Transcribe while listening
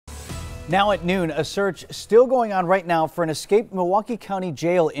Now at noon, a search still going on right now for an escaped Milwaukee County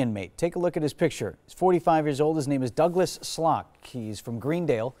Jail inmate. Take a look at his picture. He's 45 years old. His name is Douglas Slock. He's from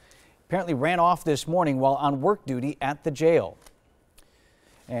Greendale. Apparently ran off this morning while on work duty at the jail.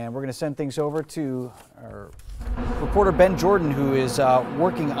 And we're going to send things over to our reporter Ben Jordan, who is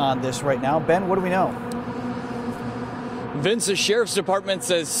working on this right now. Ben, what do we know? Vince, the Sheriff's Department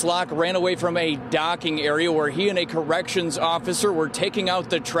says Slock ran away from a docking area where he and a corrections officer were taking out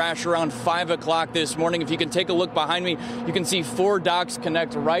the trash around 5 o'clock this morning. If you can take a look behind me, you can see 4 docks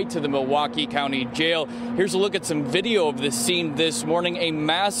connect right to the Milwaukee County Jail. Here's a look at some video of the scene this morning. A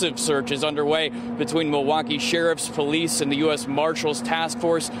massive search is underway between Milwaukee Sheriff's Police and the U.S. Marshals Task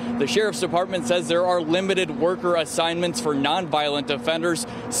Force. The Sheriff's Department says there are limited worker assignments for nonviolent offenders.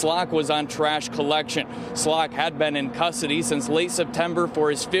 Slock was on trash collection. Slock had been in custody since late September for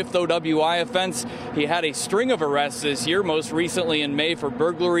his 5th OWI offense. He had a string of arrests this year, most recently in May for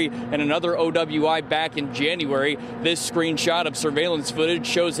burglary and another OWI back in January. This screenshot of surveillance footage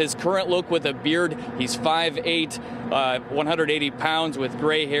shows his current look with a beard. He's 5'8", 180 pounds with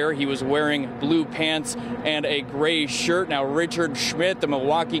gray hair. He was wearing blue pants and a gray shirt. Now, Richard Schmidt, the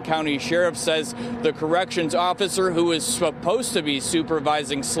Milwaukee County Sheriff, says the corrections officer who was supposed to be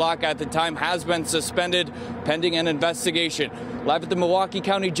supervising Slock at the time has been suspended pending an investigation. Live at the Milwaukee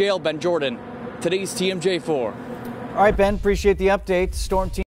County Jail, Ben Jordan, today's TMJ4. All right, Ben, appreciate the update. Storm team